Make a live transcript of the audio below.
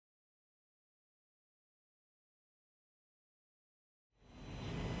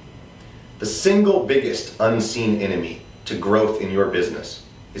The single biggest unseen enemy to growth in your business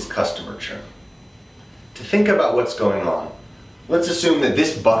is customer churn. To think about what's going on, let's assume that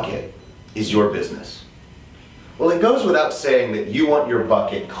this bucket is your business. Well, it goes without saying that you want your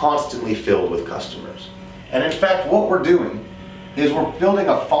bucket constantly filled with customers. And in fact, what we're doing is we're building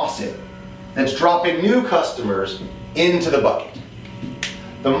a faucet that's dropping new customers into the bucket.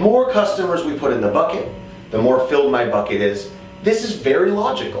 The more customers we put in the bucket, the more filled my bucket is. This is very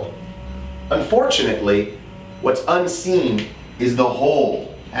logical. Unfortunately, what's unseen is the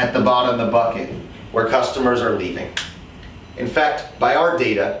hole at the bottom of the bucket where customers are leaving. In fact, by our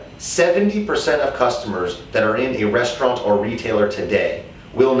data, 70% of customers that are in a restaurant or retailer today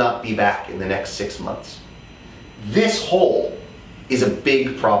will not be back in the next 6 months. This hole is a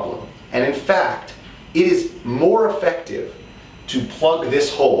big problem. And in fact, it is more effective to plug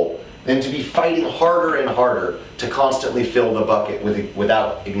this hole than to be fighting harder and harder to constantly fill the bucket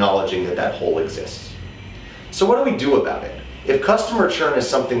without acknowledging that that hole exists. So what do we do about it? If customer churn is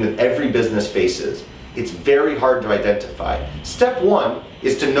something that every business faces, it's very hard to identify. Step one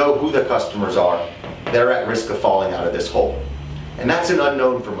is to know who the customers are that are at risk of falling out of this hole. And that's an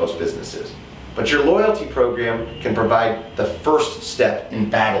unknown for most businesses. But your loyalty program can provide the first step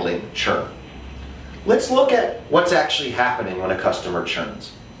in battling churn. Let's look at what's actually happening when a customer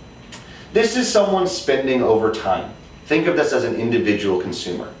churns. This is someone spending over time. Think of this as an individual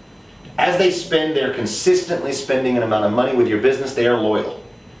consumer. As they spend, they're consistently spending an amount of money with your business, they are loyal.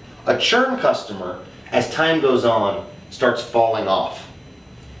 A churn customer, as time goes on, starts falling off.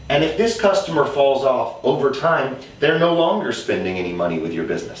 And if this customer falls off over time, they're no longer spending any money with your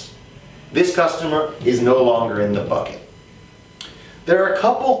business. This customer is no longer in the bucket. There are a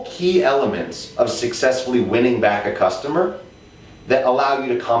couple key elements of successfully winning back a customer that allow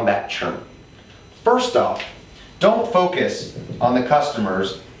you to combat churn. First off, don't focus on the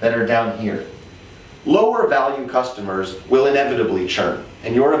customers that are down here. Lower value customers will inevitably churn,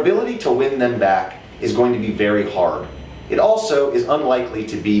 and your ability to win them back is going to be very hard. It also is unlikely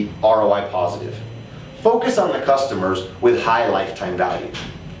to be ROI positive. Focus on the customers with high lifetime value.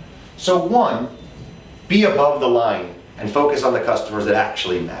 So one, be above the line and focus on the customers that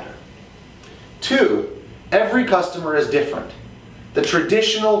actually matter. Two, every customer is different. The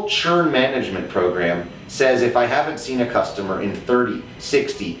traditional churn management program says if I haven't seen a customer in 30,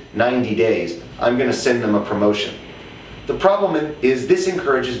 60, 90 days, I'm going to send them a promotion. The problem is this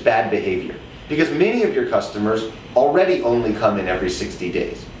encourages bad behavior because many of your customers already only come in every 60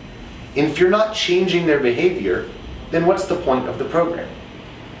 days. And if you're not changing their behavior, then what's the point of the program?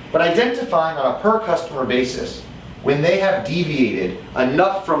 But identifying on a per customer basis when they have deviated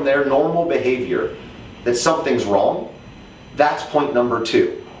enough from their normal behavior that something's wrong, that's point number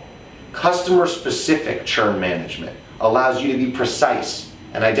two. Customer-specific churn management allows you to be precise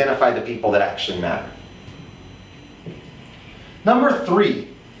and identify the people that actually matter. Number three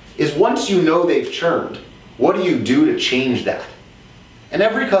is once you know they've churned, what do you do to change that? And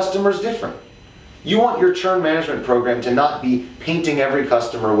every customer is different. You want your churn management program to not be painting every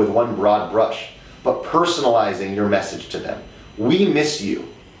customer with one broad brush, but personalizing your message to them. We miss you.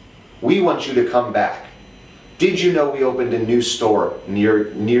 We want you to come back. Did you know we opened a new store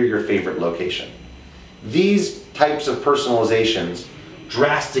near your favorite location? These types of personalizations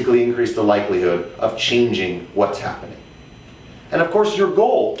drastically increase the likelihood of changing what's happening. And of course, your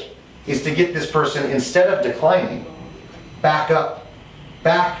goal is to get this person, instead of declining, back up,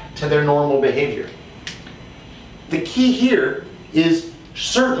 back to their normal behavior. The key here is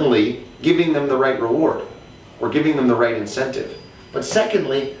certainly giving them the right reward or giving them the right incentive. But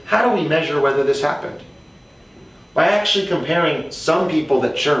secondly, how do we measure whether this happened? By actually comparing some people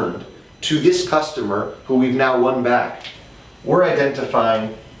that churned to this customer who we've now won back, we're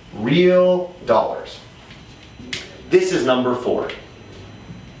identifying real dollars. This is number 4.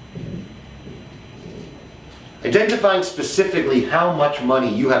 Identifying specifically how much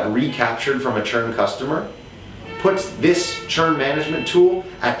money you have recaptured from a churn customer puts this churn management tool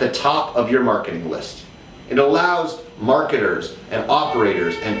at the top of your marketing list. It allows marketers and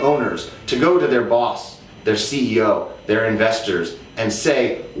operators and owners to go to their boss, their CEO, their investors, and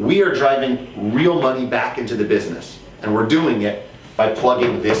say, we are driving real money back into the business, and we're doing it by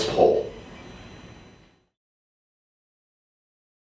plugging this hole.